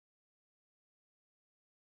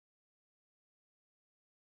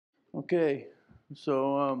Okay,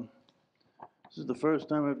 so this is the first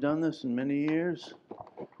time I've done this in many years,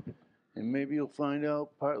 and maybe you'll find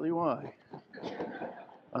out partly why.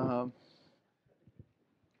 Um,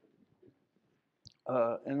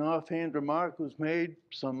 an offhand remark was made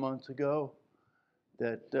some months ago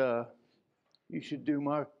that you should do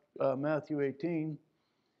Matthew 18,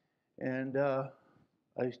 and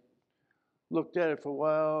I looked at it for a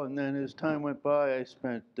while, and then as time went by, I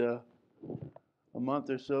spent a month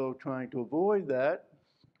or so trying to avoid that.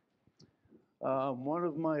 One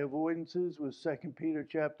of my avoidances was 2 Peter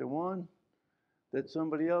chapter 1 that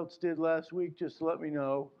somebody else did last week just to let me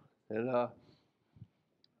know that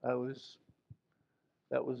that was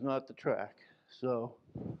not the track. So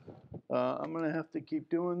I'm gonna have to keep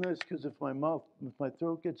doing this because if my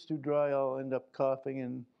throat gets too dry, I'll end up coughing,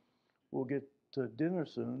 and we'll get to dinner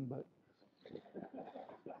soon. But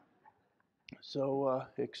so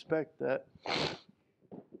expect that.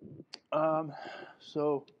 Um,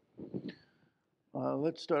 so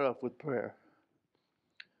let's start off with prayer.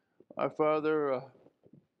 Our Father,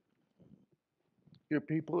 your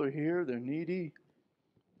people are here. They're needy.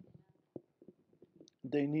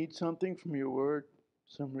 They need something from your word,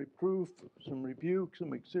 some reproof, some rebuke,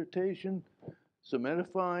 some exhortation, some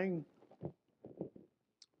edifying.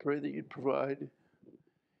 Pray that you'd provide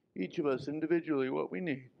each of us individually what we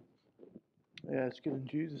need. I ask it in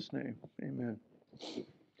Jesus' name. Amen.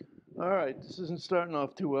 All right, this isn't starting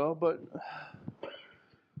off too well, but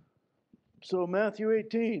so Matthew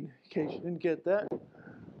 18, in case you didn't get that.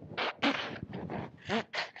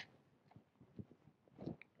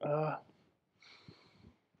 Uh,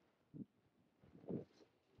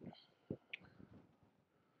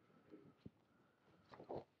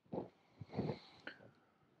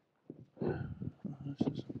 this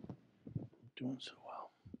is doing so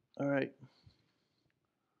well. All right.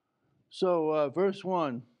 So, verse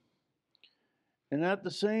 1. And at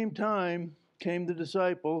the same time came the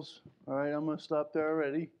disciples. All right, I'm going to stop there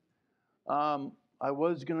already. I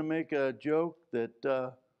was going to make a joke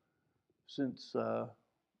that since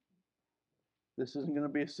this isn't going to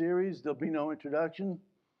be a series, there'll be no introduction.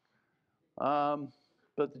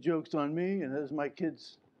 But the joke's on me, and as my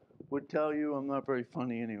kids would tell you, I'm not very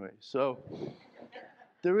funny anyway. So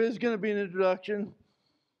there is going to be an introduction.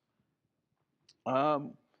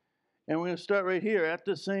 And we're going to start right here at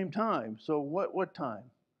the same time. So what time?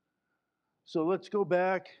 So let's go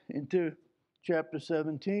back into chapter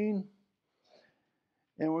 17.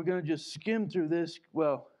 And we're going to just skim through this.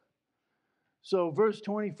 Well, so verse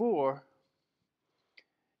 24.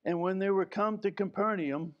 And when they were come to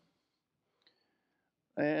Capernaum,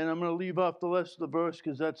 and I'm going to leave off the rest of the verse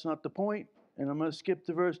because that's not the point. And I'm going to skip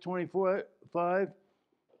to verse 25.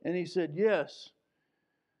 And he said, yes.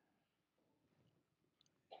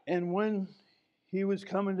 And when he was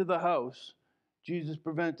coming to the house, Jesus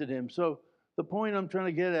prevented him. So the point I'm trying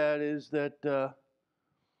to get at is that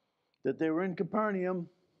that they were in Capernaum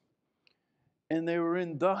and they were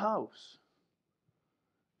in the house.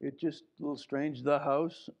 It's just a little strange, the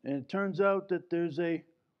house. And it turns out that there's a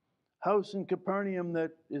house in Capernaum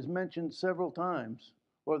that is mentioned several times,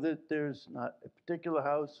 or that there's not a particular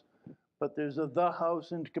house, but there's the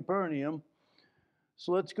house in Capernaum.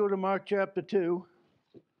 So let's go to Mark chapter 2.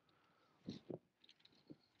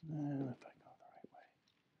 And if I go the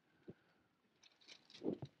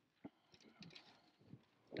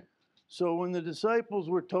right way. So when the disciples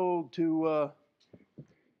were told to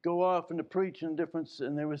go off and to preach in different,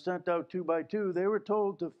 and they were sent out 2 by 2, they were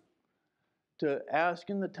told to ask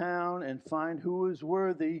in the town and find who was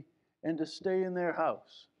worthy and to stay in their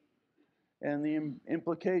house. And the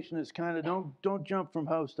implication is kind of don't jump from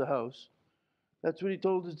house to house. That's what he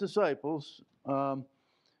told his disciples.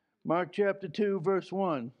 Mark chapter 2, verse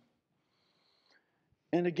 1.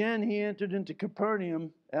 And again he entered into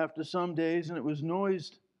Capernaum after some days, and it was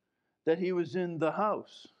noised that he was in the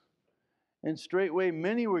house. And straightway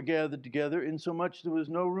many were gathered together, insomuch there was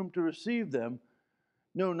no room to receive them,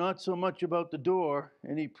 no, not so much about the door,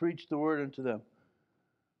 and he preached the word unto them.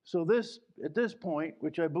 So at this point,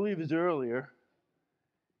 which I believe is earlier,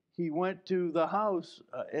 he went to the house,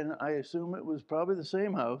 and I assume it was probably the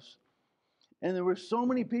same house, and there were so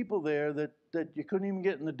many people there that you couldn't even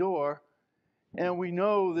get in the door. And we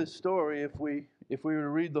know this story if we were to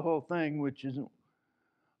read the whole thing, which isn't.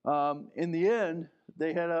 In the end,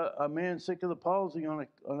 they had a man sick of the palsy on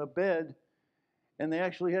a bed, and they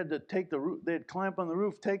actually had to take the roof. They'd clamp on the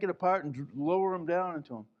roof, take it apart, and lower him down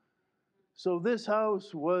into him. So this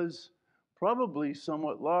house was probably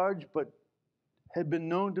somewhat large, but had been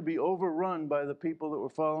known to be overrun by the people that were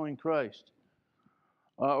following Christ,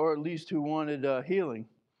 or at least who wanted healing.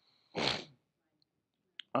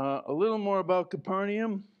 A little more about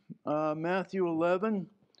Capernaum, Matthew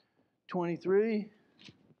 11:23.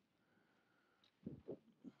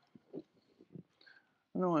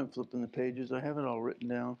 I know I'm flipping the pages. I have it all written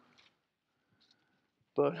down.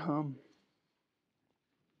 But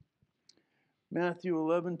Matthew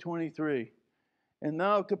 11:23. And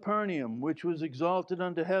thou, Capernaum, which was exalted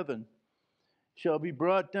unto heaven, shall be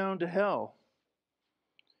brought down to hell.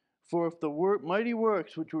 For if the mighty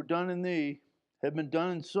works which were done in thee had been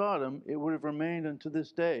done in Sodom, it would have remained unto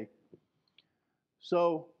this day.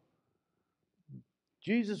 So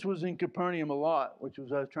Jesus was in Capernaum a lot, which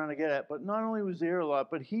was what I was trying to get at. But not only was he there a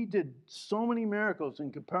lot, but he did so many miracles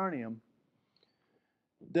in Capernaum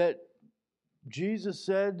that Jesus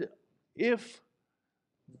said, if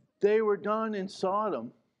they were done in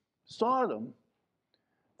Sodom,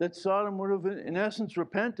 that Sodom would have, in essence,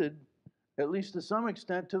 repented, at least to some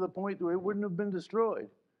extent, to the point where it wouldn't have been destroyed.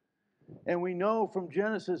 And we know from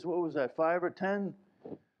Genesis, what was that, 5 or 10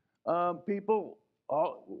 people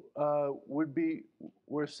all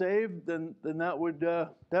were saved, then that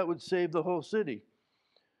would save the whole city.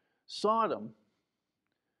 Sodom.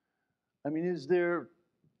 I mean,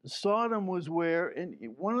 Sodom was where, and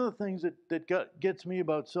one of the things that gets me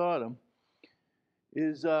about Sodom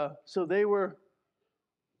is, so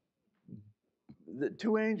the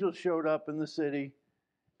two angels showed up in the city,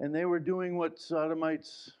 and they were doing what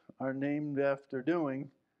Sodomites are named after doing,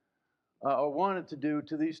 or wanted to do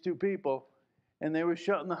to these two people, and they were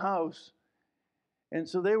shut in the house, and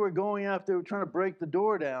so they were going after, they were trying to break the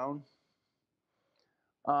door down.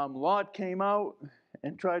 Lot came out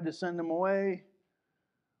and tried to send them away.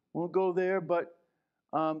 Won't go there, but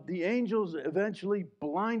the angels eventually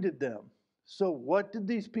blinded them. So what did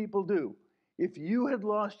these people do? If you had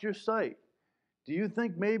lost your sight, do you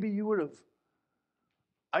think maybe you would have,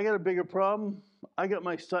 I got a bigger problem, I got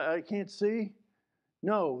my sight, I can't see?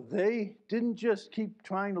 No, they didn't just keep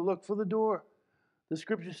trying to look for the door. The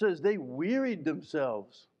scripture says they wearied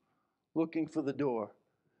themselves looking for the door.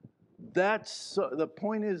 The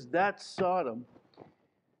point is, that's Sodom.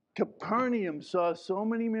 Capernaum saw so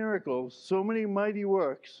many miracles, so many mighty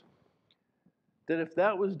works, that if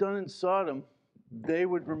that was done in Sodom, they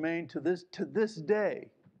would remain to this day.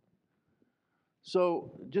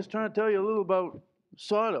 So just trying to tell you a little about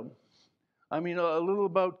Sodom. I mean, a little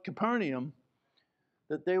about Capernaum,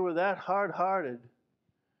 that they were that hard-hearted,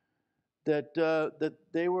 that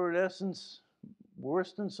they were in essence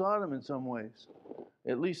worse than Sodom in some ways,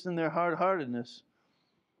 at least in their hard-heartedness.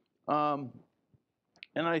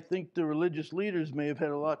 And I think the religious leaders may have had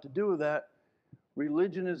a lot to do with that.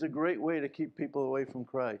 Religion is a great way to keep people away from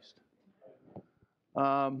Christ.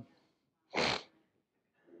 And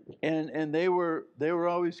they were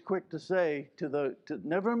always quick to say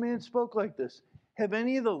never a man spoke like this. Have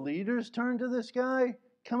any of the leaders turned to this guy?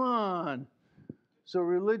 Come on. So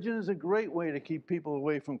religion is a great way to keep people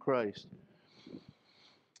away from Christ.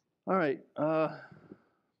 All right.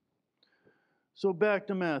 So back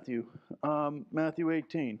to Matthew. Matthew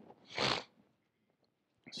 18.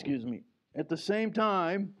 Excuse me. At the same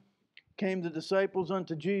time came the disciples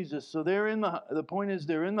unto Jesus. So they're the point is,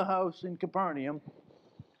 they're in the house in Capernaum.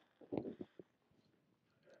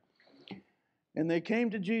 And they came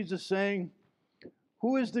to Jesus saying,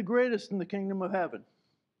 who is the greatest in the kingdom of heaven?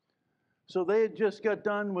 So they had just got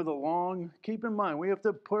done with keep in mind, we have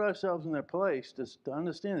to put ourselves in their place to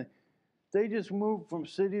understand it. They just moved from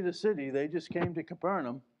city to city. They just came to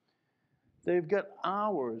Capernaum. They've got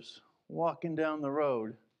hours walking down the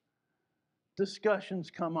road. Discussions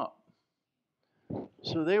come up.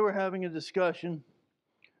 So they were having a discussion.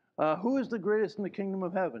 Who is the greatest in the kingdom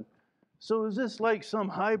of heaven? So is this like some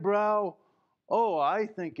highbrow, I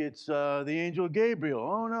think it's the angel Gabriel.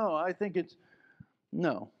 Oh, no, I think it's...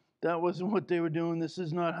 No, that wasn't what they were doing. This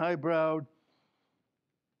is not highbrowed.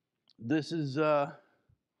 This is...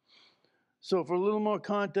 So for a little more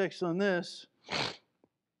context on this,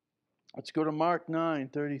 let's go to Mark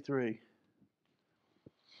 9:33.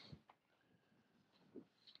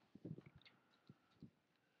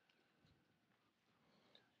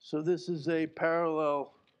 So this is a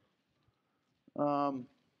parallel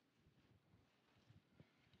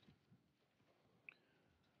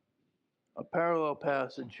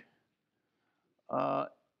passage.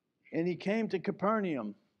 And he came to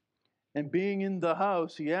Capernaum, and being in the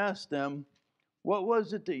house, he asked them, what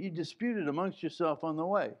was it that you disputed amongst yourself on the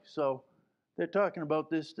way? So they're talking about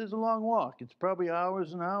this. There's a long walk. It's probably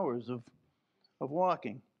hours and hours of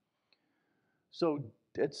walking. So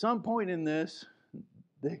at some point in this,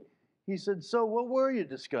 he said, so what were you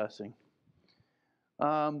discussing?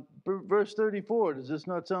 Verse 34, does this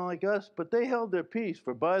not sound like us? But they held their peace,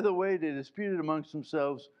 for by the way they disputed amongst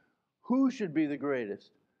themselves who should be the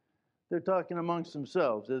greatest. They're talking amongst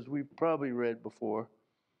themselves, as we probably read before.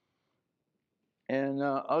 And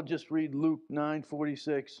I'll just read Luke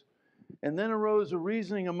 9:46. And then arose a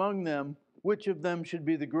reasoning among them, which of them should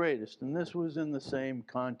be the greatest. And this was in the same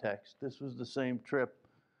context. This was the same trip.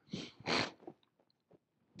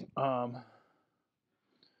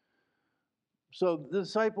 So the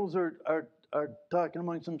disciples are talking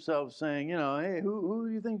amongst themselves, saying, hey, who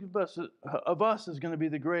do you think of us is going to be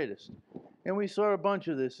the greatest? And we saw a bunch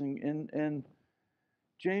of this, and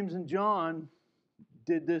James and John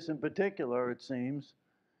did this in particular, it seems.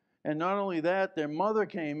 And not only that, their mother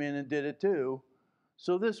came in and did it too.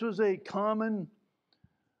 So this was a common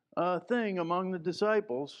thing among the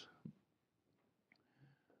disciples.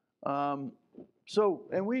 And I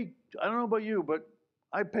don't know about you, but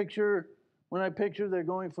when I picture they're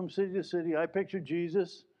going from city to city, I picture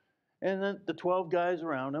Jesus and then the 12 guys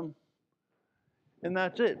around him. And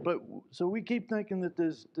that's it. But so we keep thinking that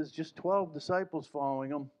there's just 12 disciples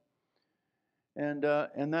following him. And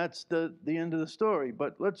that's the end of the story.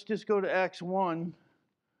 But let's just go to Acts 1,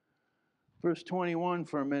 verse 21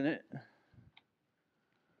 for a minute.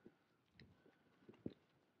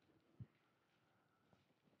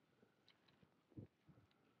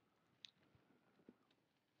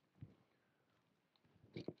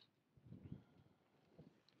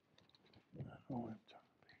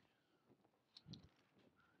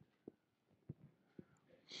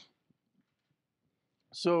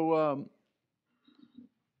 So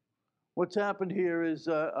what's happened here is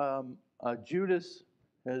Judas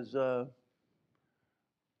has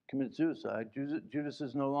committed suicide. Judas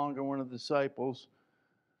is no longer one of the disciples.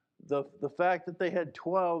 The fact that they had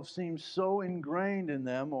 12 seems so ingrained in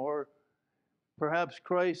them, or perhaps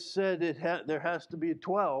Christ said there has to be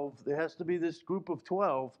 12. There has to be this group of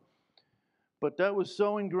 12. But that was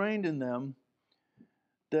so ingrained in them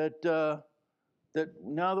that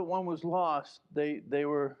now that one was lost, they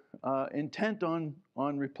were intent on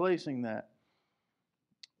replacing that.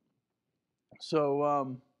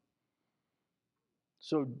 So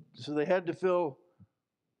they had to fill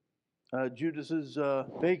Judas's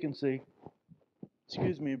vacancy.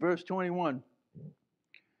 Excuse me, verse 21.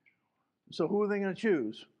 So who are they going to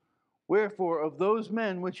choose? Wherefore, of those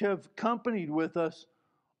men which have companied with us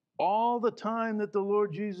all the time that the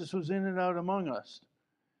Lord Jesus was in and out among us,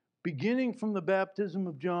 beginning from the baptism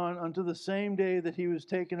of John unto the same day that he was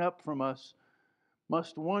taken up from us,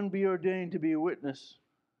 must one be ordained to be a witness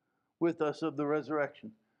with us of the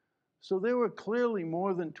resurrection. So there were clearly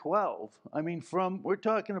more than 12. I mean, we're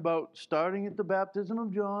talking about starting at the baptism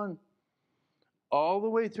of John all the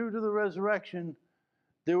way through to the resurrection.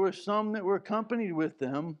 There were some that were accompanied with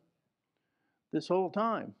them this whole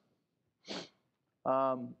time.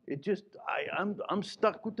 I'm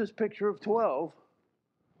stuck with this picture of 12.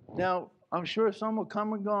 Now, I'm sure some will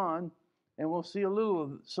come and gone, and we'll see a little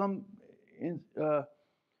of some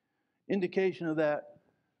indication of that.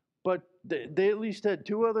 But they at least had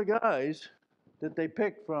two other guys that they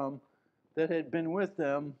picked from that had been with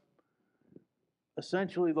them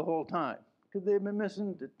essentially the whole time. Because they've been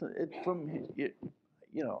missing it from,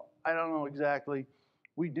 I don't know exactly.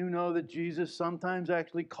 We do know that Jesus sometimes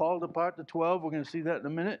actually called apart the 12. We're going to see that in a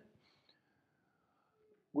minute.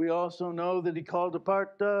 We also know that he called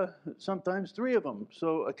apart sometimes 3 of them.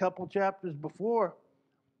 So a couple chapters before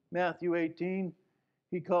Matthew 18,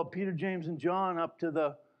 he called Peter, James, and John up to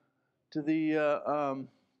the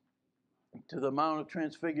Mount of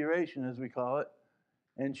Transfiguration, as we call it,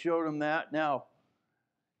 and showed them that. Now,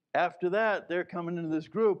 after that, they're coming into this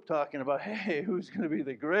group talking about, hey, who's going to be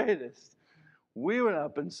the greatest? We went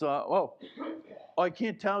up and saw, I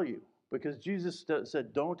can't tell you, because Jesus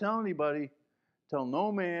said, don't tell anybody, tell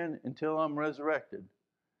no man until I'm resurrected,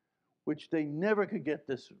 which they never could get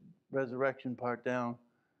this resurrection part down.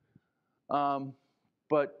 I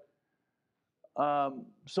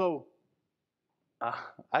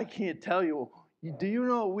can't tell you. Do you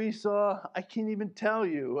know what we saw? I can't even tell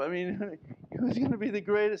you. I mean, who's going to be the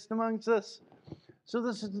greatest amongst us? So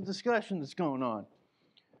this is the discussion that's going on.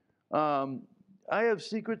 I have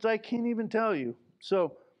secrets I can't even tell you.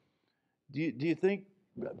 So do you think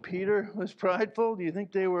Peter was prideful? Do you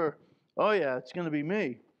think they were, oh yeah, it's going to be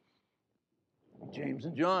me? James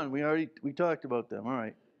and John, we talked about them. All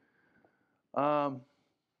right.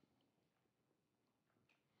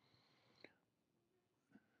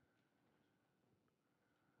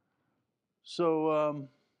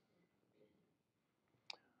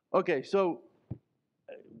 Okay, so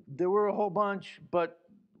there were a whole bunch, but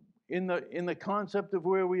in the concept of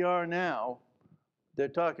where we are now, they're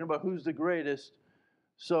talking about who's the greatest.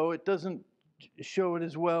 So it doesn't show it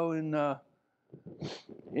as well in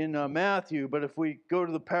Matthew, but if we go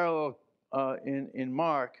to the parallel in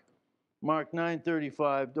Mark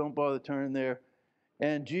 9:35, don't bother turning there.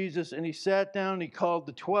 And he sat down, and he called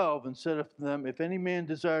the 12 and said unto them, if any man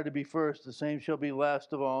desire to be first, the same shall be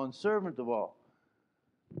last of all and servant of all.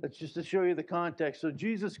 That's just to show you the context. So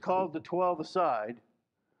Jesus called the 12 aside.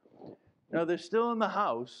 Now they're still in the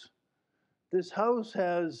house. This house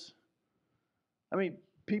has,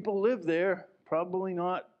 people live there, probably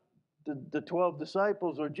not the 12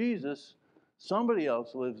 disciples or Jesus. Somebody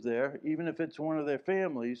else lives there, even if it's one of their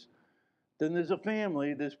families. Then there's a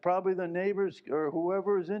family. There's probably the neighbors or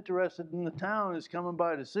whoever is interested in the town is coming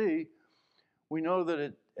by to see. We know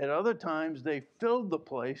that at other times they filled the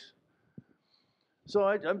place. So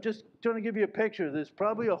I'm just trying to give you a picture. There's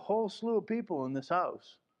probably a whole slew of people in this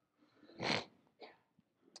house.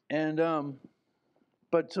 And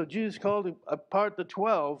but so Jesus called apart the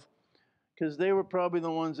 12 because they were probably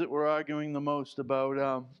the ones that were arguing the most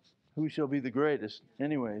about who shall be the greatest.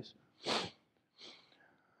 Anyways.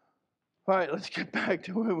 All right, let's get back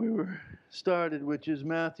to where we were started, which is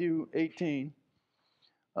Matthew 18,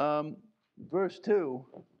 verse 2.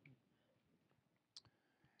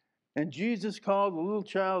 And Jesus called a little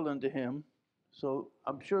child unto him. So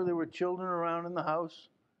I'm sure there were children around in the house.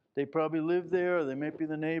 They probably lived there, or they might be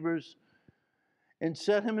the neighbors. And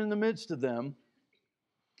set him in the midst of them,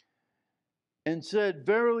 and said,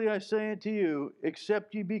 verily I say unto you,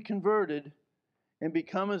 except ye be converted, and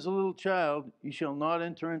become as a little child, ye shall not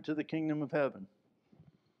enter into the kingdom of heaven.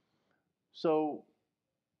 So,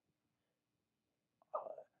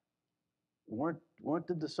 weren't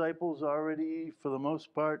the disciples already, for the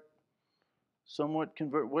most part, somewhat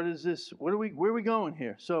converted? What is this? Where are we going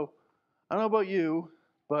here? So, I don't know about you,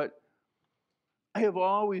 but I have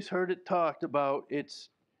always heard it talked about. It's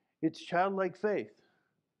childlike faith,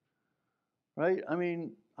 right?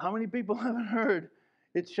 How many people haven't heard?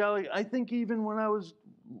 It's childlike. I think even when I was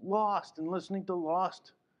lost and listening to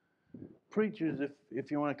lost preachers,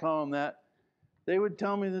 if you want to call them that, they would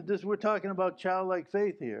tell me that we're talking about childlike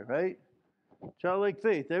faith here, right? Childlike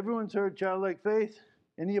faith. Everyone's heard childlike faith.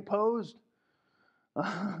 Any opposed?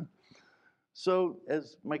 So,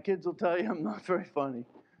 as my kids will tell you, I'm not very funny.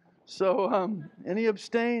 So, any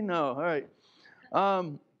abstain? No. All right.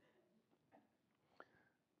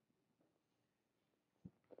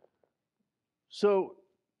 So,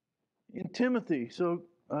 in Timothy,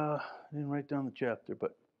 I didn't write down the chapter,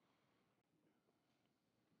 but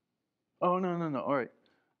oh no. All right,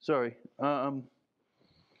 sorry. I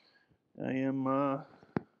am.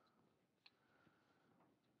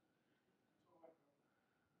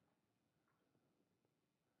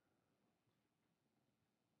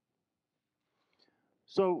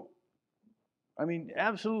 So,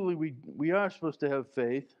 absolutely, we are supposed to have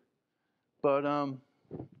faith, but I'll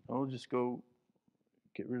just go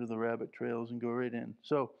get rid of the rabbit trails and go right in.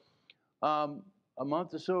 So, a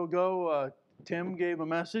month or so ago, Tim gave a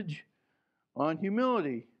message on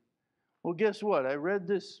humility. Well, guess what? I read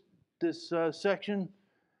this section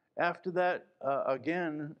after that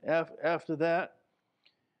again after that,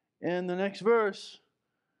 and the next verse.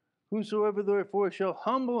 Whosoever therefore shall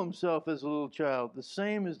humble himself as a little child, the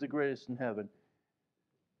same is the greatest in heaven.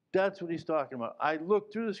 That's what he's talking about. I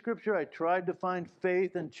looked through the scripture. I tried to find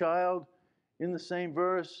faith and child in the same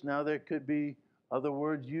verse. Now there could be other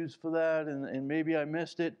words used for that, and maybe I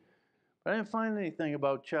missed it. But I didn't find anything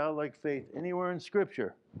about childlike faith anywhere in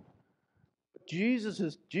scripture. Jesus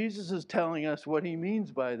is telling us what he means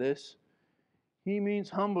by this. He means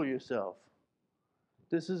humble yourself.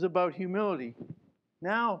 This is about humility.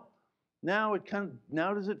 Now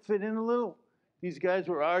does it fit in a little? These guys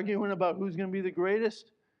were arguing about who's going to be the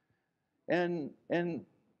greatest, and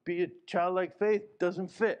be a childlike faith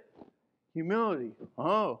doesn't fit. Humility.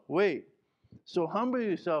 Oh, wait. So humble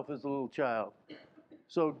yourself as a little child.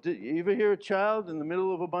 So did you ever hear a child in the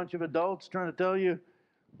middle of a bunch of adults trying to tell you,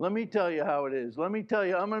 let me tell you how it is. Let me tell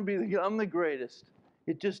you, I'm the greatest.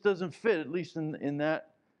 It just doesn't fit, at least in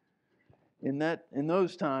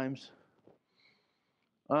those times.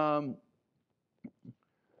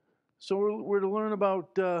 So we're to learn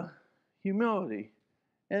about humility,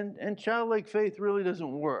 and childlike faith really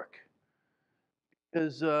doesn't work,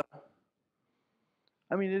 because it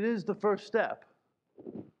is the first step.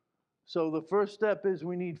 So the first step is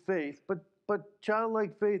we need faith, but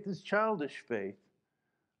childlike faith is childish faith.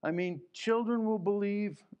 Children will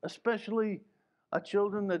believe, especially a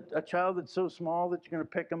child that's so small that you're going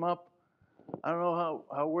to pick them up. I don't know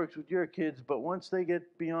how it works with your kids, but once they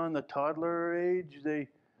get beyond the toddler age, they're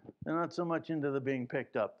not so much into the being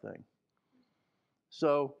picked up thing.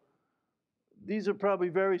 So these are probably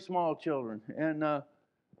very small children, and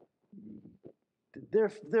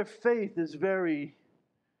their faith is very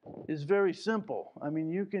simple. I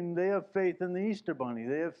mean, they have faith in the Easter Bunny.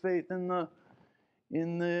 They have faith in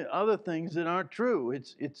the other things that aren't true.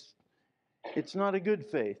 It's not a good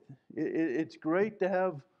faith. It's great to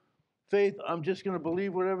have faith. I'm just going to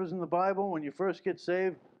believe whatever's in the Bible when you first get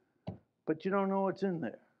saved, but you don't know what's in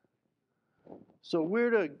there. So we're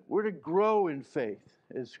to grow in faith,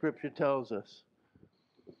 as Scripture tells us.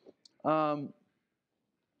 And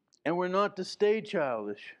we're not to stay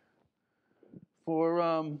childish. For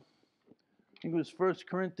I think it was 1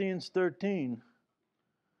 Corinthians 13.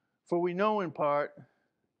 For we know in part,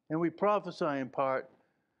 and we prophesy in part,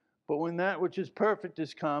 but when that which is perfect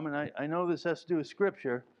is come, and I know this has to do with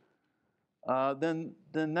Scripture, then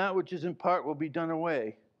that which is in part will be done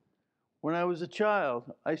away. When I was a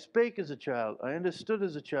child, I spake as a child, I understood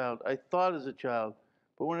as a child, I thought as a child,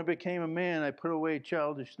 but when I became a man, I put away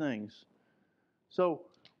childish things. So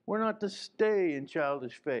we're not to stay in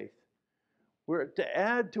childish faith. We're to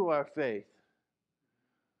add to our faith.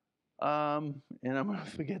 And I'm going to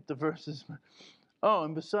forget the verses. Oh,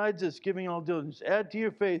 and besides this, giving all diligence, add to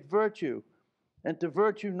your faith virtue, and to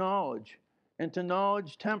virtue knowledge, and to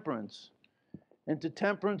knowledge temperance, and to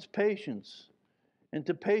temperance patience, and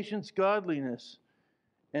to patience godliness.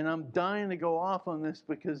 And I'm dying to go off on this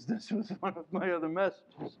because this was one of my other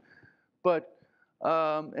messages. But,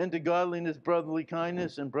 and to godliness brotherly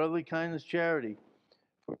kindness, and brotherly kindness charity.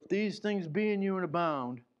 For if these things be in you and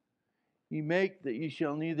abound, ye make that ye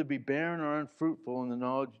shall neither be barren or unfruitful in the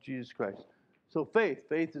knowledge of Jesus Christ. So faith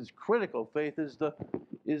is critical. Faith is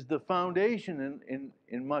the foundation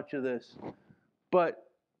in much of this. But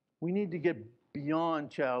we need to get beyond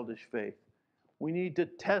childish faith. We need to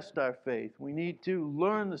test our faith. We need to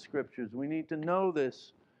learn the Scriptures. We need to know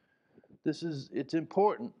this. It's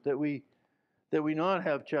important that we not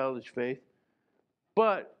have childish faith.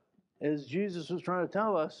 But as Jesus was trying to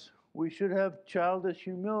tell us, we should have childish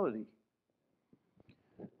humility.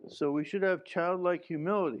 So we should have childlike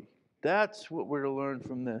humility. That's what we're to learn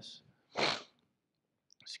from this.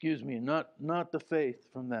 Excuse me, not the faith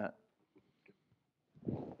from that.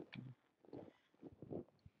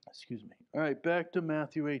 Excuse me. All right, back to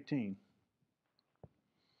Matthew 18.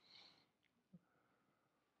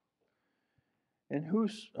 And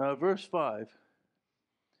verse 5.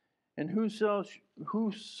 And whoso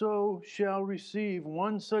shall receive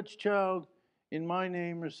one such child in my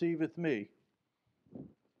name receiveth me.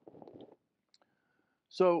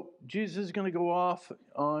 So Jesus is going to go off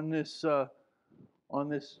on this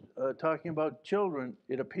talking about children,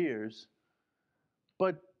 it appears.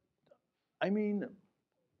 But, I mean,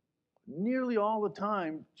 nearly all the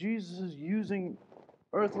time, Jesus is using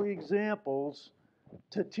earthly examples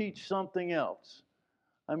to teach something else.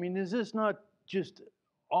 I mean, is this not just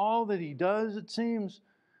all that he does, it seems?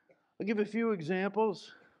 I'll give a few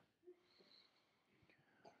examples.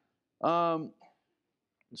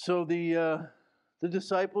 So the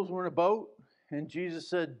disciples were in a boat, and Jesus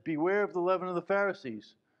said, beware of the leaven of the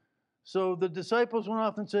Pharisees. So the disciples went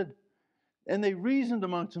off and said, and they reasoned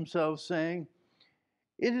amongst themselves, saying,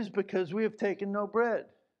 it is because we have taken no bread.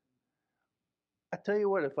 I tell you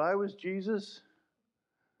what, if I was Jesus,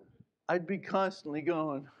 I'd be constantly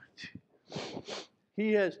going,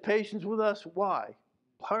 he has patience with us. Why?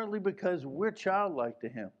 Partly because we're childlike to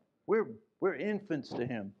him. We're infants to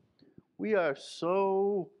him. We are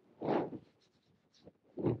so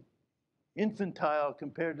infantile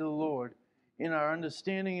compared to the Lord in our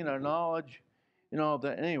understanding, in our knowledge, in all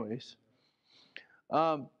that. Anyways,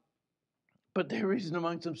 but they reason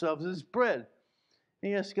amongst themselves, this is bread. And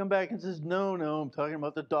he has to come back and says, no, I'm talking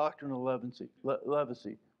about the doctrine of levacy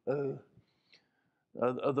of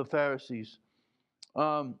the Pharisees.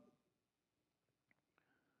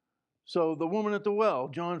 So the woman at the well,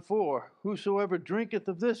 John 4, whosoever drinketh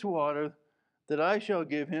of this water that I shall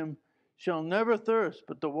give him shall never thirst,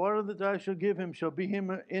 but the water that I shall give him shall be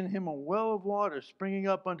in him a well of water springing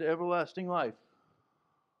up unto everlasting life.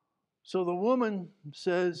 So the woman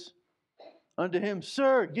says unto him,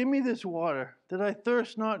 Sir, give me this water, that I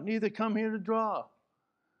thirst not, neither come here to draw.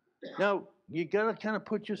 Now, you got to kind of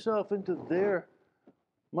put yourself into their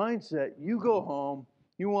mindset. You go home,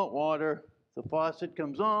 you want water, the faucet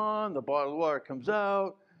comes on, the bottled water comes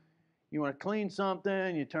out, you want to clean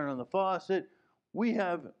something, you turn on the faucet. We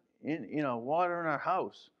have water in our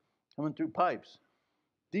house coming through pipes.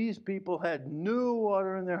 These people had new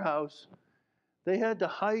water in their house. They had to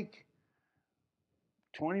hike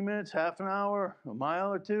 20 minutes, half an hour, a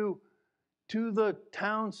mile or two to the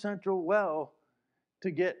town central well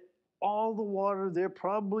to get all the water they're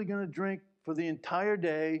probably going to drink for the entire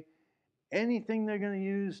day. Anything they're going to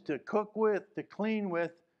use to cook with, to clean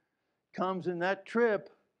with, comes in that trip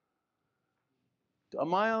a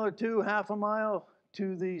mile or two, half a mile,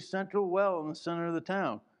 to the central well in the center of the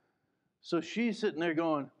town. So she's sitting there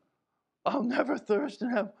going, I'll never thirst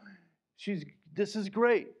and have. This is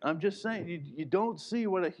great. I'm just saying, you don't see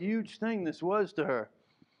what a huge thing this was to her.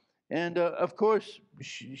 And of course,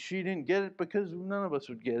 she didn't get it because none of us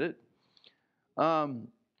would get it.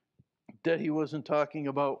 That he wasn't talking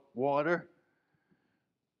about water.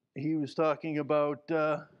 He was talking about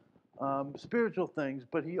spiritual things,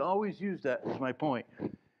 but he always used that as my point.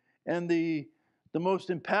 And the most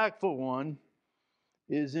impactful one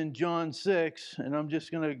is in John 6, and I'm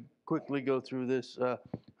just going to quickly go through this.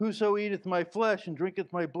 Whoso eateth my flesh and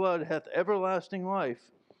drinketh my blood hath everlasting life,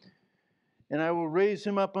 and I will raise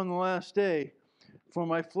him up on the last day. For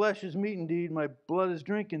my flesh is meat indeed, my blood is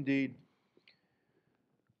drink indeed.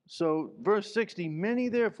 So, verse 60, many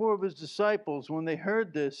therefore of his disciples, when they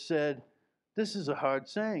heard this, said, this is a hard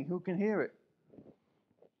saying, who can hear it?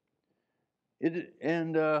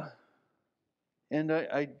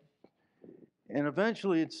 And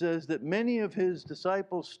eventually it says that many of his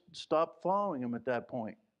disciples stopped following him at that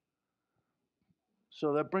point.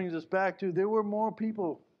 So that brings us back to there were more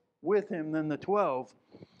people with him than the 12.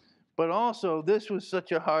 But also this was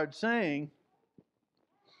such a hard saying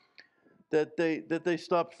that they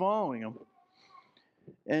stopped following him.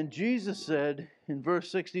 And Jesus said in verse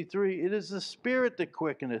 63, it is the spirit that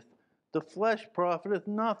quickeneth, the flesh profiteth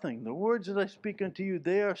nothing. The words that I speak unto you,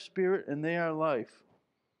 they are spirit and they are life.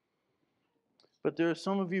 But there are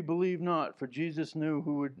some of you believe not, for Jesus knew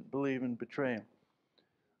who would believe and betray him.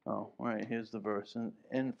 Oh, right, here's the verse.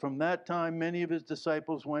 And from that time, many of his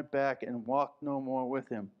disciples went back and walked no more with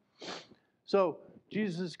him. So,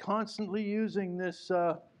 Jesus is constantly using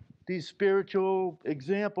these spiritual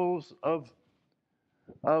examples of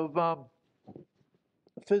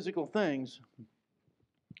physical things.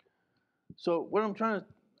 So, what I'm trying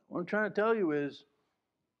to tell you is,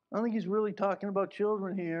 I don't think he's really talking about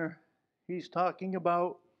children here. He's talking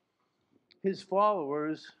about his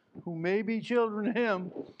followers who may be children to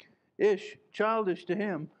him, childish to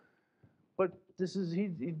him, but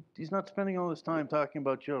he's not spending all his time talking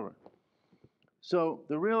about children. So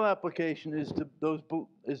the real application is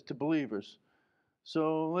to believers.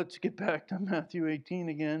 So let's get back to Matthew 18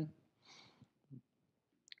 again,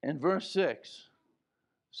 and verse 6.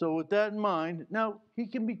 So with that in mind, now he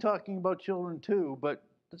can be talking about children too, but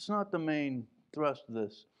that's not the main thrust of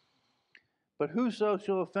this. But whoso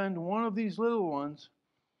shall offend one of these little ones,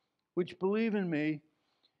 which believe in me,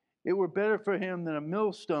 it were better for him that a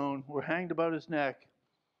millstone were hanged about his neck,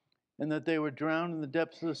 and that they were drowned in the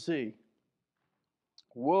depths of the sea.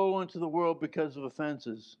 Woe unto the world because of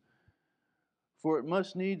offenses! For it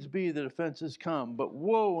must needs be that offenses come, but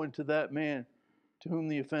woe unto that man to whom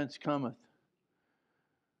the offense cometh.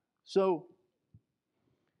 So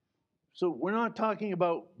we're not talking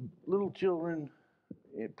about little children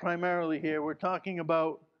primarily here. We're talking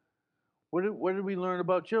about, what did we learn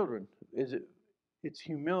about children? It's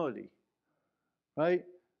humility, right?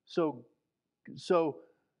 So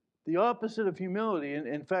the opposite of humility, and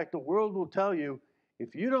in fact, the world will tell you,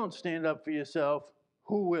 if you don't stand up for yourself,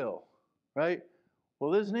 who will, right?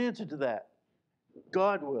 Well, there's an answer to that.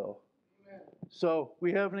 God will. Amen. So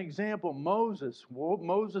we have an example, Moses. Well,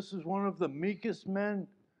 Moses is one of the meekest men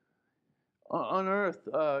on earth,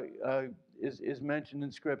 is mentioned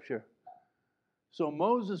in Scripture. So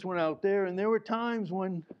Moses went out there, and there were times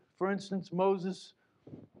when, for instance, Moses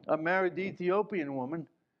married the Ethiopian woman,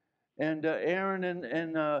 and Aaron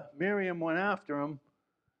and Miriam went after him.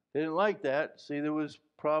 They didn't like that. See, there was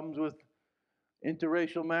problems with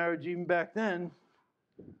interracial marriage even back then.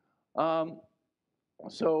 And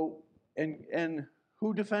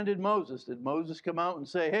who defended Moses? Did Moses come out and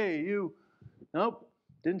say, hey, you? Nope,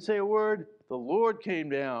 didn't say a word. The Lord came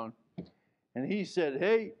down, and he said,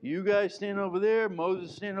 hey, you guys stand over there,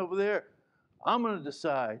 Moses stand over there. I'm going to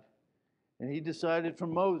decide. And he decided for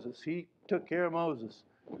Moses. He took care of Moses.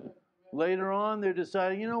 Later on, they're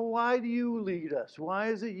deciding, why do you lead us? Why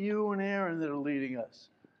is it you and Aaron that are leading us?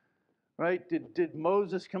 Right? Did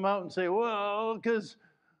Moses come out and say, well, because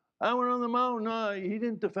I went on the mountain? No, he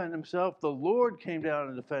didn't defend himself. The Lord came down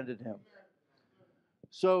and defended him.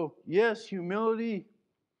 So, yes, humility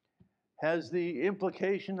has the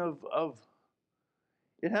implication of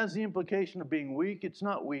being weak. It's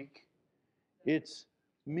not weak. It's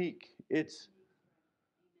meek. It's,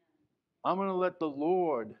 I'm going to let the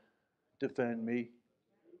Lord defend me.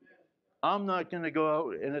 I'm not going to go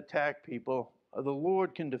out and attack people. The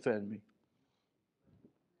Lord can defend me.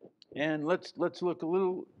 And let's look a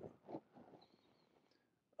little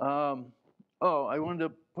Oh, I wanted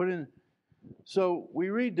to put in. So we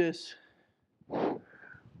read this. I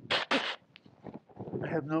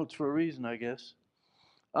have notes for a reason, I guess.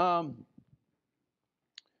 But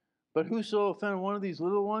whoso offended one of these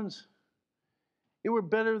little ones, it were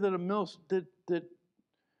better that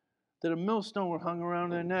that a millstone were hung around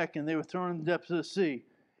their neck and they were thrown in the depths of the sea.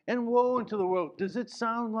 And woe unto the world. Does it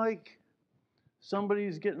sound like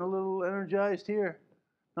somebody's getting a little energized here?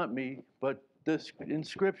 Not me, but this in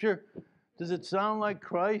Scripture. Does it sound like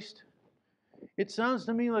Christ? It sounds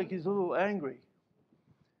to me like he's a little angry.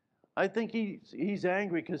 I think he's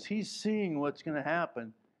angry because he's seeing what's going to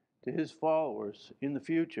happen to his followers in the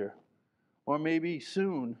future, or maybe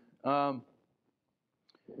soon. And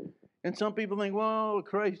some people think, well,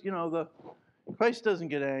 Christ, Christ doesn't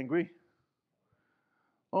get angry.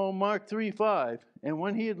 Oh, Mark 3:5. And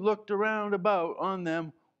when he had looked around about on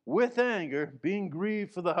them with anger, being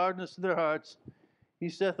grieved for the hardness of their hearts, he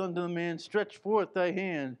saith unto the man, stretch forth thy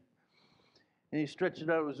hand. And he stretched it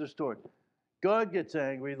out, it was restored. God gets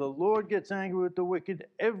angry. The Lord gets angry with the wicked.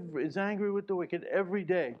 Is angry with the wicked every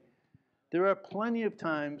day. There are plenty of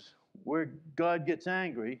times where God gets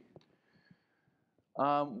angry.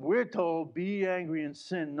 We're told, be angry and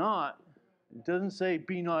sin not. It doesn't say,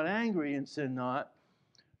 be not angry and sin not.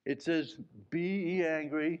 It says, be ye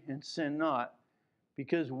angry and sin not.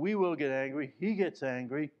 Because we will get angry. He gets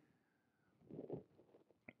angry.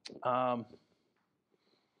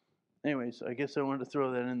 Anyways, I guess I wanted to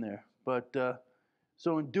throw that in there. But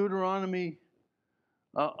so in Deuteronomy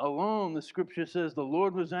alone, the scripture says the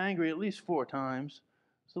Lord was angry at least 4 times.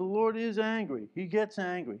 So the Lord is angry. He gets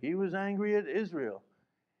angry. He was angry at Israel.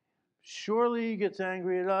 Surely he gets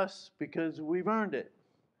angry at us because we've earned it.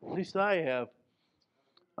 At least I have.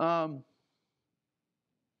 All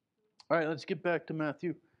right, let's get back to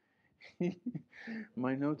Matthew.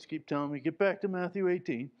 My notes keep telling me, get back to Matthew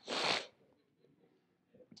 18.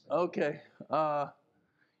 Okay.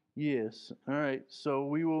 Yes. All right. So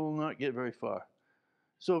we will not get very far.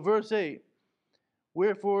 So verse 8.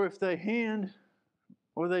 Wherefore, if thy hand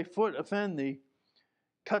or thy foot offend thee,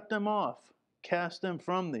 cut them off, cast them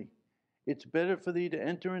from thee. It's better for thee to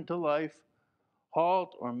enter into life,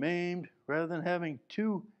 halt or maimed, rather than having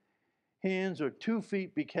 2 hands or 2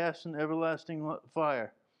 feet be cast in everlasting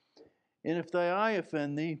fire. And if thy eye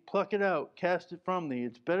offend thee, pluck it out, cast it from thee.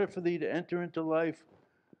 It's better for thee to enter into life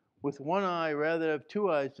with 1 eye, rather than have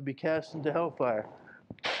 2 eyes to be cast into hellfire.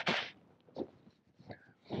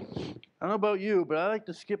 I don't know about you, but I like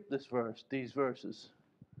to skip these verses.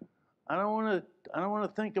 I don't want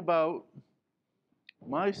to think about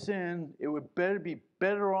my sin. It would be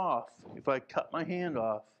better off if I cut my hand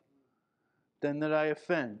off than that I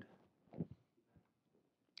offend.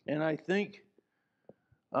 And I think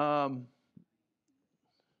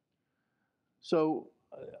so.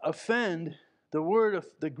 Offend.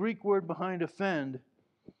 The Greek word behind offend.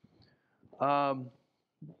 I'm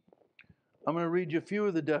going to read you a few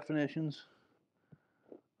of the definitions.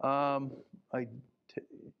 The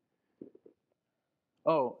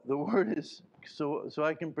word is so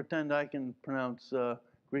I can pretend I can pronounce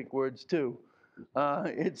Greek words too.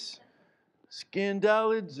 It's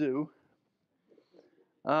skandalidzo,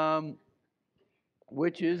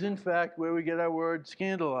 which is in fact where we get our word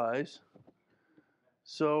scandalize.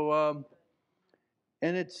 So,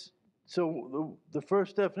 and it's the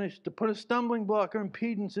first definition: to put a stumbling block or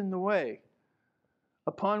impedance in the way,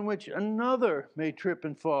 upon which another may trip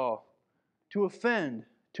and fall, to offend,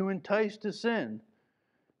 to entice to sin,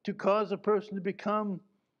 to cause a person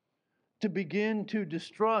to begin to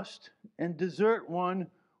distrust and desert one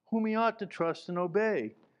whom he ought to trust and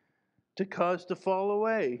obey, to cause to fall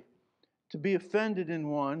away, to be offended in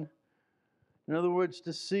one. In other words,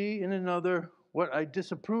 to see in another what I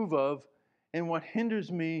disapprove of and what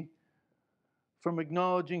hinders me from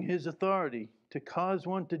acknowledging his authority, to cause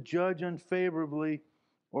one to judge unfavorably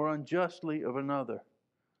or unjustly of another.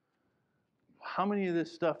 How many of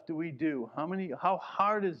this stuff do we do? How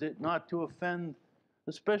hard is it not to offend,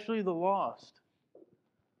 especially the lost,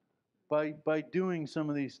 by doing some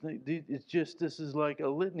of these things? It's just, this is like a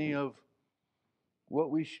litany of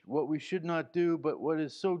what we should not do, but what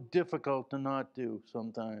is so difficult to not do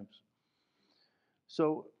sometimes.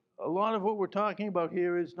 So a lot of what we're talking about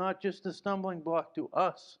here is not just a stumbling block to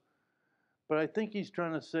us, but I think he's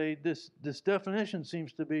trying to say this definition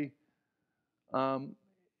seems to be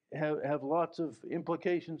have lots of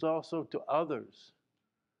implications also to others.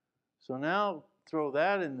 So now throw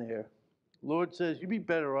that in there. Lord says you'd be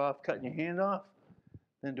better off cutting your hand off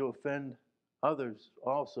than to offend others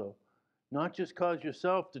also. Not just cause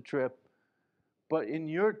yourself to trip, but in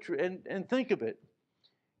your and think of it.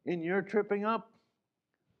 In your tripping up,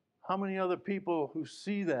 how many other people who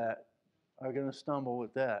see that are going to stumble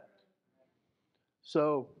with that?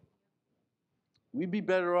 So we'd be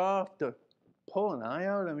better off to pull an eye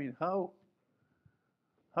out. I mean, how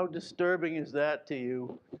disturbing is that to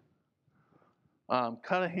you?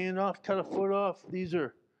 Cut a hand off, cut a foot off.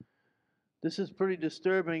 This is pretty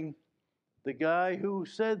disturbing. The guy who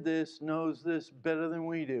said this knows this better than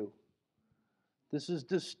we do. This is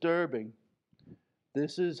disturbing.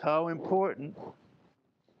 This is how important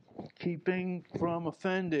keeping from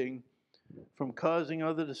offending, from causing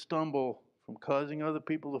others to stumble, from causing other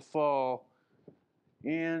people to fall,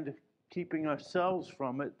 and keeping ourselves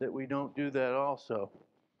from it, that we don't do that also.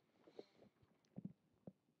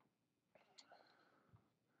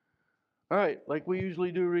 All right, like we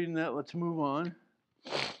usually do reading that, let's move on.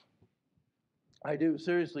 I do,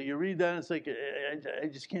 seriously. You read that and it's like, I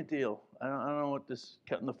just can't deal. I don't know what this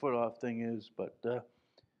cutting the foot off thing is, but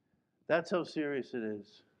that's how serious it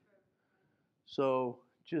is. So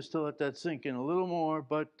just to let that sink in a little more,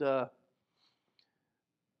 but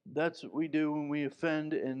that's what we do when we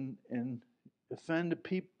offend and offend the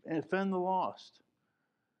people, offend the lost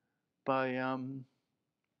by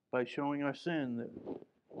showing our sin.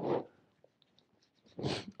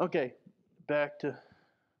 Okay, back to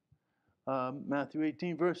Matthew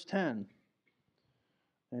 18, verse 10.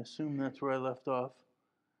 I assume that's where I left off.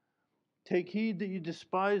 Take heed that you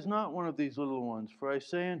despise not one of these little ones, for I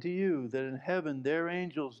say unto you that in heaven their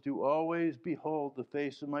angels do always behold the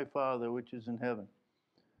face of my Father which is in heaven.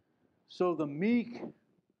 So the meek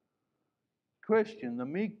Christian, the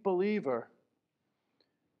meek believer,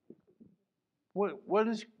 what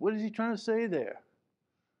is he trying to say there?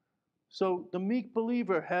 So the meek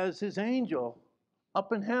believer has his angel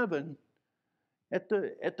up in heaven at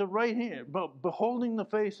the right hand, beholding the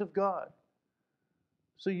face of God.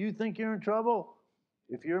 So you think you're in trouble?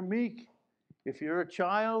 If you're meek, if you're a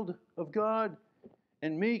child of God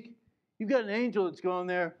and meek, you've got an angel that's going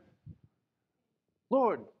there.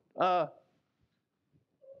 Lord, how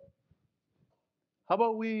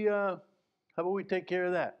about we take care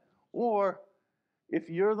of that? Or if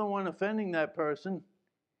you're the one offending that person,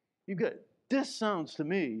 you've got, this sounds to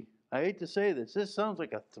me, I hate to say this sounds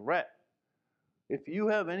like a threat. If you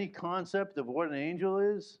have any concept of what an angel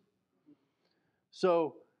is,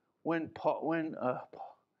 so when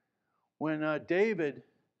David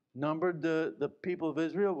numbered the people of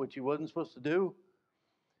Israel, which he wasn't supposed to do,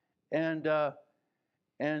 and the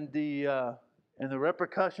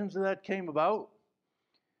repercussions of that came about.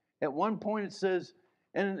 At one point it says,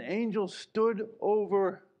 and an angel stood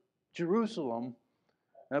over Jerusalem,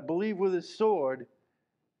 I believe with his sword.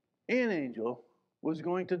 An angel was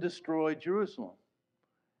going to destroy Jerusalem.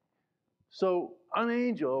 So an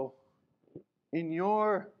angel in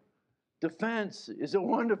your defense is a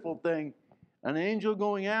wonderful thing. An angel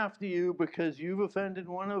going after you because you've offended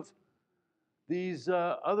one of these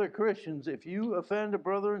other Christians. If you offend a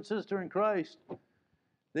brother and sister in Christ,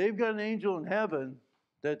 they've got an angel in heaven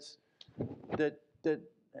that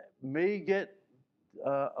may get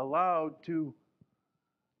allowed to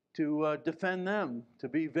defend them, to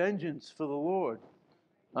be vengeance for the Lord.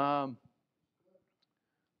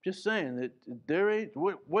 Just saying that there ain't.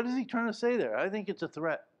 What is he trying to say there? I think it's a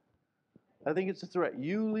threat. I think it's a threat.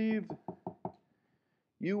 You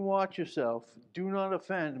watch yourself. Do not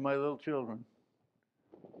offend my little children.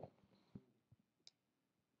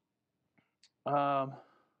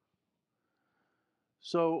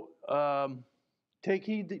 Take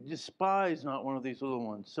heed that despise not one of these little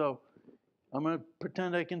ones. So I'm going to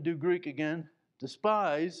pretend I can do Greek again.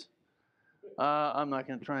 Despise. I'm not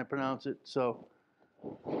going to try and pronounce it. So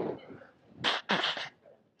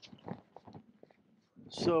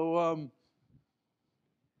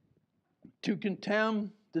to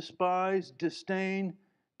contemn, despise, disdain,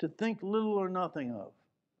 to think little or nothing of.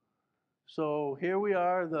 So here we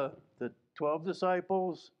are, the 12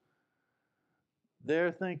 disciples.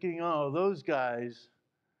 They're thinking, oh, those guys,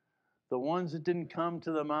 the ones that didn't come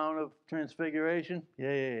to the Mount of Transfiguration,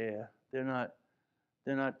 yeah. They're not,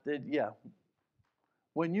 yeah.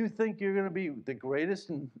 When you think you're going to be the greatest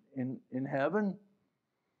in heaven,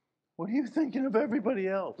 what are you thinking of everybody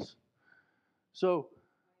else? So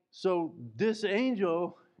this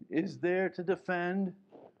angel is there to defend,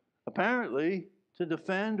 apparently, to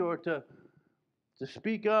defend or to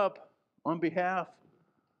speak up on behalf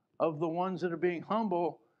of the ones that are being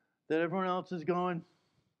humble, that everyone else is going,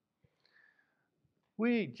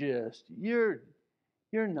 you're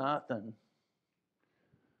nothing.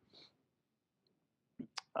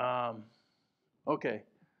 Okay,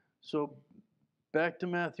 so back to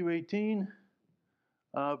Matthew 18,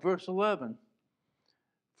 verse 11.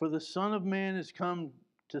 For the Son of Man is come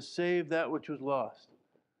to save that which was lost.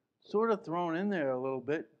 Sort of thrown in there a little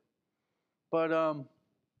bit. But how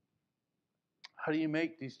do you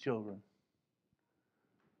make these children?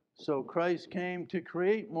 So Christ came to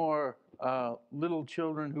create more little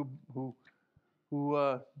children who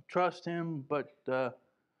trust Him. But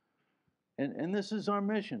and this is our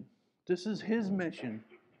mission. This is His mission.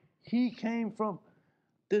 He came from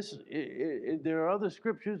this. There are other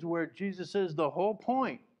scriptures where Jesus says the whole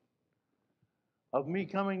point of me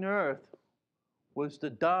coming to earth was to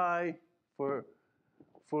die for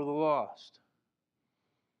the lost.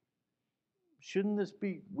 Shouldn't this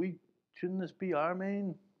be our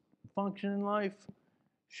main function in life?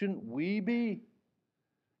 Shouldn't we be?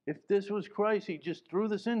 If this was Christ, He just threw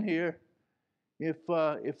this in here. If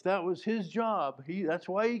that was His job, that's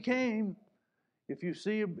why He came. If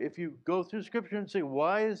you go through Scripture and say,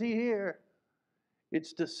 why is He here?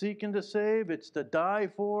 It's to seek and to save. It's to die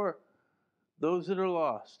for those that are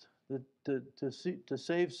lost, to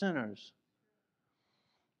save sinners.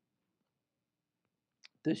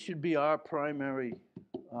 This should be our primary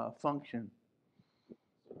function.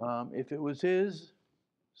 If it was His,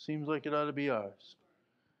 seems like it ought to be ours.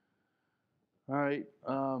 All right.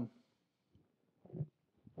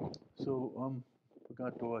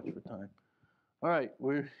 Forgot to watch for time. All right,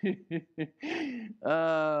 we're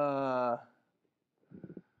all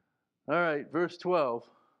right, verse 12.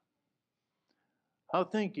 How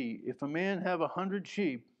think ye, if a man have 100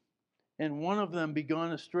 sheep, and one of them be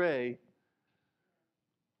gone astray,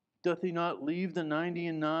 doth he not leave the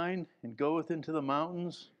 99 and goeth into the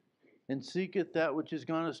mountains, and seeketh that which is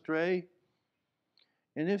gone astray?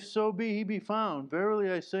 And if so be he be found, verily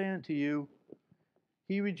I say unto you,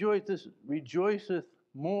 he rejoiceth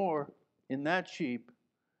more in that sheep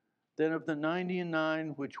than of the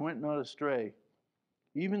 99 which went not astray.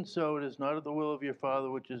 Even so, it is not of the will of your Father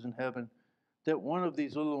which is in heaven, that one of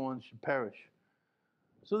these little ones should perish.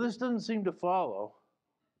 So this doesn't seem to follow,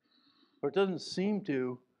 or it doesn't seem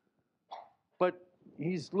to, but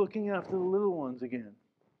He's looking after the little ones again.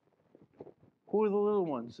 Who are the little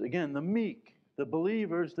ones? Again, the meek, the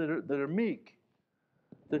believers that are meek,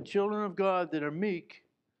 the children of God that are meek,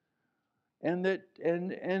 and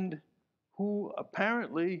who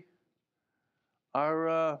apparently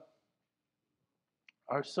are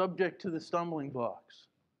subject to the stumbling blocks.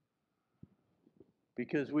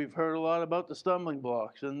 Because we've heard a lot about the stumbling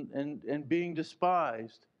blocks and being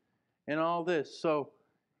despised and all this. So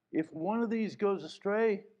if one of these goes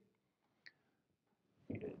astray,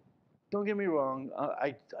 don't get me wrong,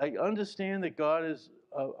 I understand that God is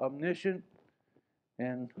omniscient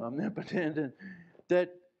and omnipotent, and that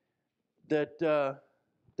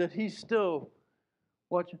He's still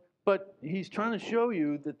watching. But He's trying to show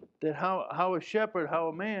you that how a shepherd, how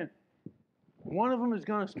a man, one of them is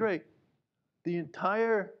going astray. The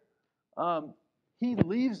entire, he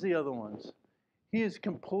leaves the other ones. He is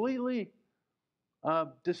completely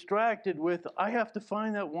distracted with, I have to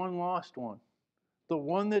find that one lost one. The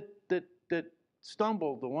one that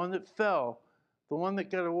stumbled, the one that fell, the one that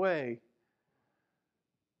got away.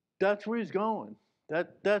 That's where He's going.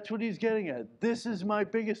 That's what He's getting at. This is my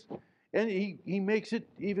biggest, and he makes it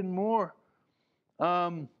even more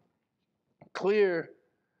clear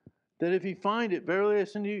that if he find it, verily I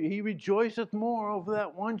say unto you, he rejoiceth more over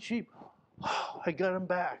that one sheep. Oh, I got him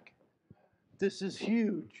back. This is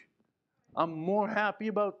huge. I'm more happy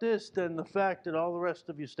about this than the fact that all the rest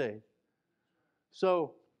of you stayed.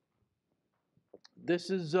 So this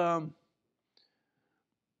is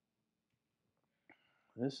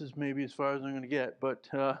maybe as far as I'm going to get, but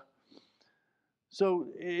so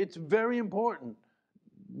it's very important.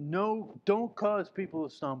 No, don't cause people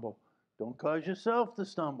to stumble. Don't cause yourself to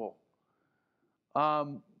stumble.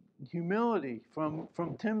 Humility from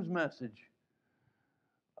Tim's message.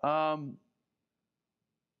 And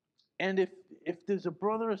if there's a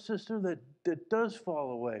brother or sister that does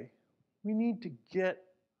fall away, we need to get.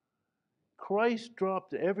 Christ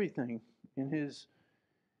dropped everything in his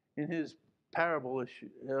parable-ish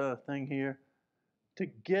thing here to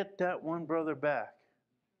get that one brother back.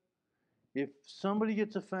 If somebody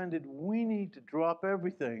gets offended, we need to drop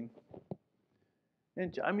everything.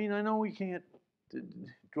 And I mean, I know we can't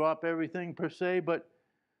drop everything per se, but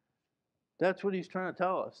that's what He's trying to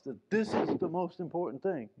tell us, that this is the most important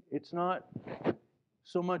thing. It's not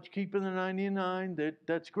so much keeping the 99.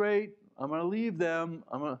 That's great. I'm going to leave them.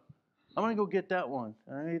 I'm going to go get that one.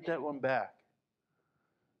 I'm going to get that one back.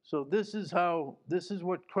 So this is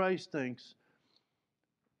what Christ thinks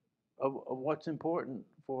of what's important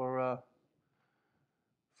for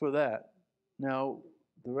that. Now,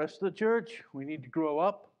 the rest of the church, we need to grow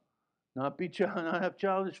up, not have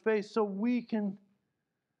childish faith, so we can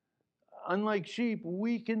unlike sheep,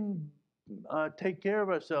 we can take care of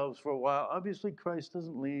ourselves for a while. Obviously, Christ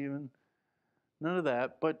doesn't leave and none of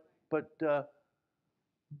that. But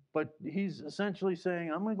he's essentially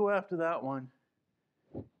saying, I'm going to go after that one.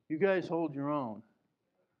 You guys hold your own.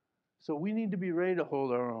 So we need to be ready to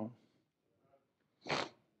hold our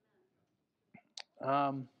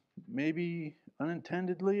own. Maybe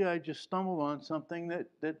unintendedly, I just stumbled on something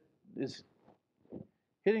that is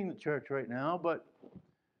hitting the church right now, but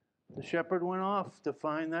the shepherd went off to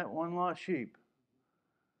find that one lost sheep.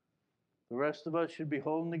 The rest of us should be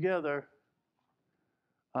holding together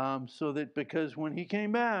so that because when he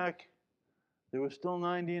came back, there was still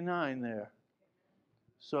 99 there.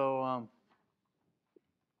 So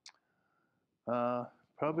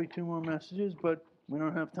probably 2 more messages, but we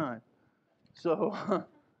don't have time. So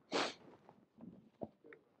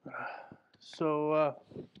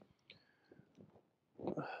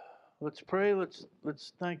let's pray. Let's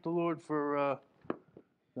thank the Lord for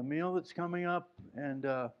the meal that's coming up, and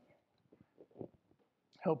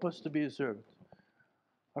help us to be His servants.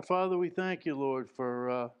 Our Father, we thank you, Lord,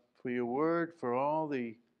 for your word, for all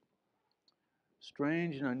the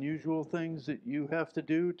strange and unusual things that you have to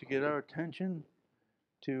do to get our attention,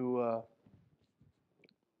 to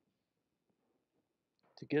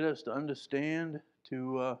get us to understand,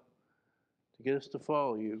 to get us to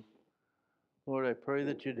follow you. Lord, I pray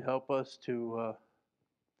that you'd help us to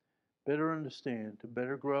better understand, to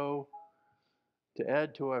better grow, to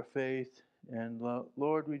add to our faith. And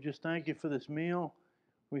Lord, we just thank you for this meal.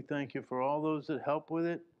 We thank you for all those that help with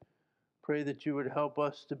it. Pray that you would help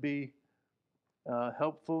us to be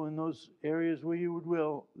helpful in those areas where you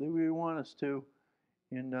that we want us to,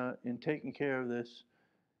 in taking care of this,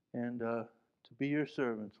 and to be your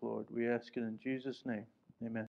servants, Lord. We ask it in Jesus' name. Amen.